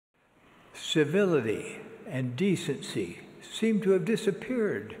civility and decency seem to have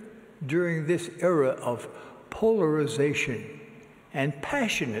disappeared during this era of polarization and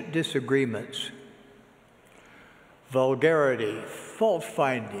passionate disagreements. Vulgarity,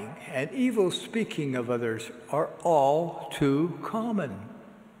 fault-finding, and evil speaking of others are all too common.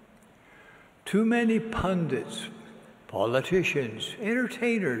 Too many pundits, politicians,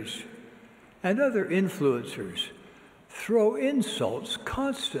 entertainers, and other influencers throw insults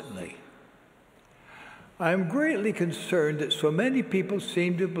constantly. I am greatly concerned that so many people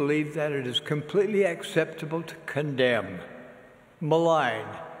seem to believe that it is completely acceptable to condemn, malign,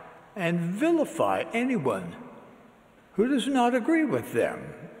 and vilify anyone who does not agree with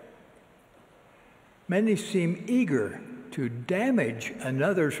them. Many seem eager to damage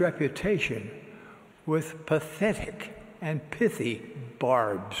another's reputation with pathetic and pithy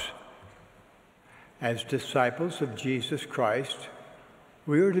barbs. As disciples of Jesus Christ,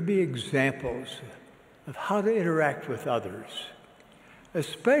 we are to be examples of how to interact with others,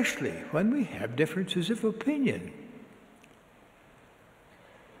 especially when we have differences of opinion.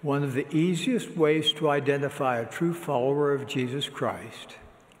 One of the easiest ways to identify a true follower of Jesus Christ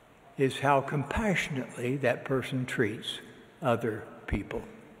is how compassionately that person treats other people.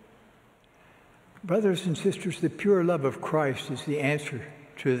 Brothers and sisters, the pure love of Christ is the answer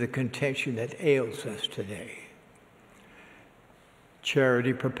to the contention that ails us today.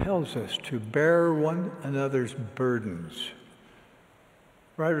 Charity propels us to bear one another's burdens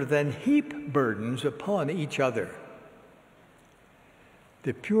rather than heap burdens upon each other.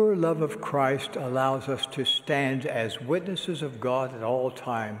 The pure love of Christ allows us to stand as witnesses of God at all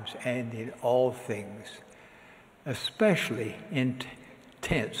times and in all things, especially in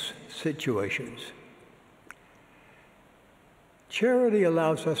tense situations. Charity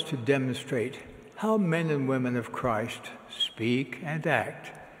allows us to demonstrate how men and women of Christ speak and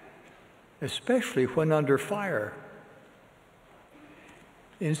act, especially when under fire.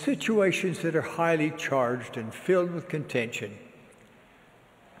 In situations that are highly charged and filled with contention,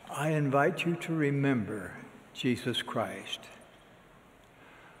 I invite you to remember Jesus Christ.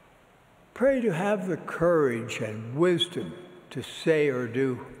 Pray to have the courage and wisdom to say or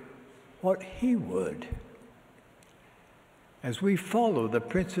do what He would. As we follow the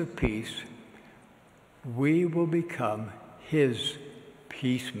Prince of Peace, we will become His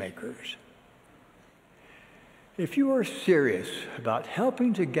peacemakers. If you are serious about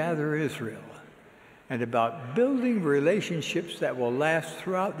helping to gather Israel and about building relationships that will last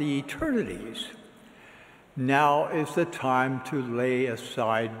throughout the eternities, now is the time to lay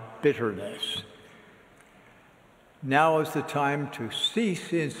aside bitterness. Now is the time to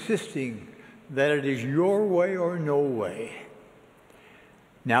cease insisting that it is your way or no way.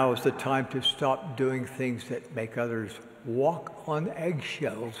 Now is the time to stop doing things that make others walk on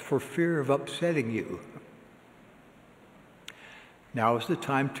eggshells for fear of upsetting you. Now is the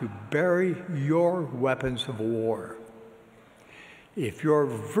time to bury your weapons of war. If your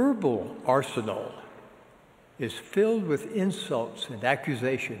verbal arsenal is filled with insults and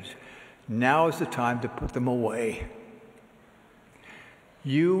accusations, now is the time to put them away.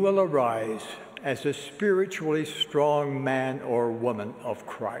 You will arise as a spiritually strong man or woman of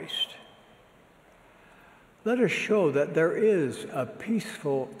Christ. Let us show that there is a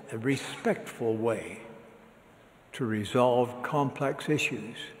peaceful and respectful way to resolve complex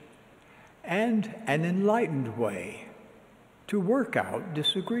issues and an enlightened way to work out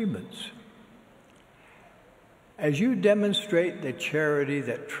disagreements. As you demonstrate the charity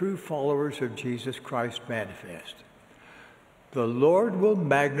that true followers of Jesus Christ manifest, the Lord will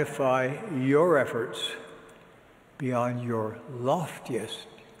magnify your efforts beyond your loftiest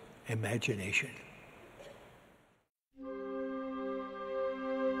imagination.